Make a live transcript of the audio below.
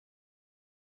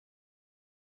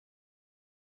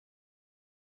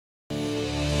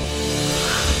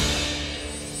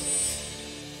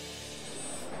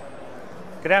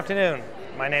Good afternoon.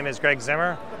 My name is Greg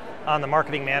Zimmer. I'm the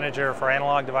Marketing Manager for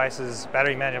Analog Devices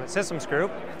Battery Management Systems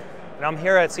Group. And I'm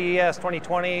here at CES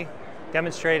 2020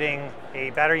 demonstrating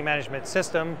a battery management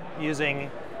system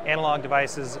using Analog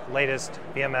Devices' latest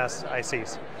BMS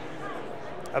ICs.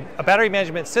 A battery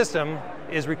management system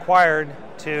is required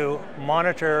to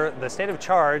monitor the state of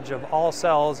charge of all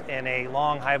cells in a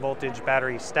long high voltage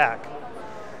battery stack.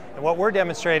 And what we're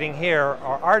demonstrating here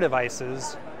are our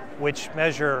devices which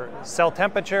measure cell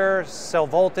temperature, cell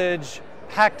voltage,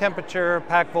 pack temperature,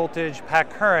 pack voltage, pack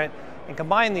current, and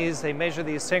combine these, they measure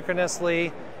these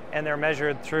synchronously, and they're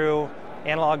measured through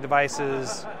Analog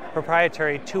Devices'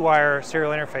 proprietary two-wire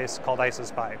serial interface called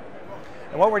ISOSPI.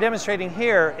 And what we're demonstrating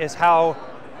here is how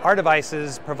our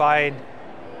devices provide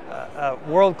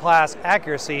world-class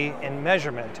accuracy in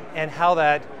measurement and how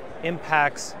that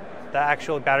impacts the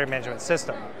actual battery management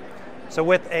system. So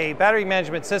with a battery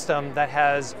management system that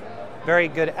has very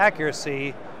good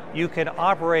accuracy, you can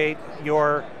operate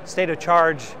your state of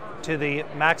charge to the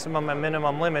maximum and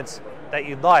minimum limits that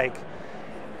you'd like.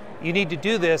 You need to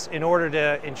do this in order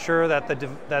to ensure that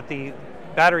the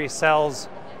battery cells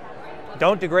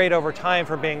don't degrade over time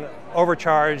from being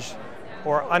overcharged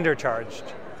or undercharged.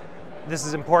 This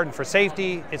is important for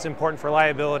safety, it's important for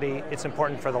reliability, it's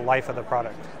important for the life of the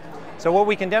product. So what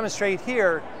we can demonstrate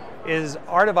here is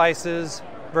our devices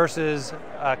versus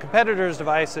competitors'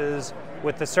 devices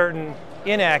with a certain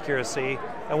inaccuracy.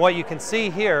 And what you can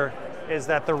see here is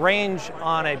that the range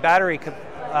on a battery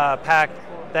pack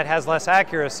that has less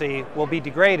accuracy will be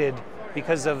degraded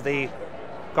because of the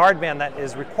guard band that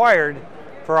is required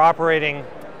for operating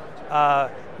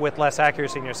with less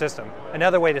accuracy in your system.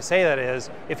 Another way to say that is,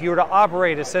 if you were to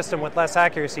operate a system with less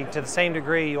accuracy to the same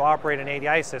degree you operate an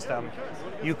ADI system,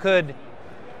 you could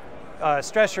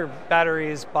stress your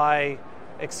batteries by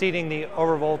exceeding the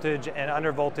overvoltage and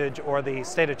undervoltage or the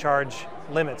state of charge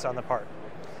limits on the part.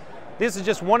 This is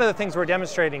just one of the things we're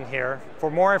demonstrating here.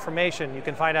 For more information, you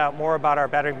can find out more about our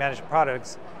battery management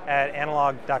products at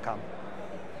analog.com.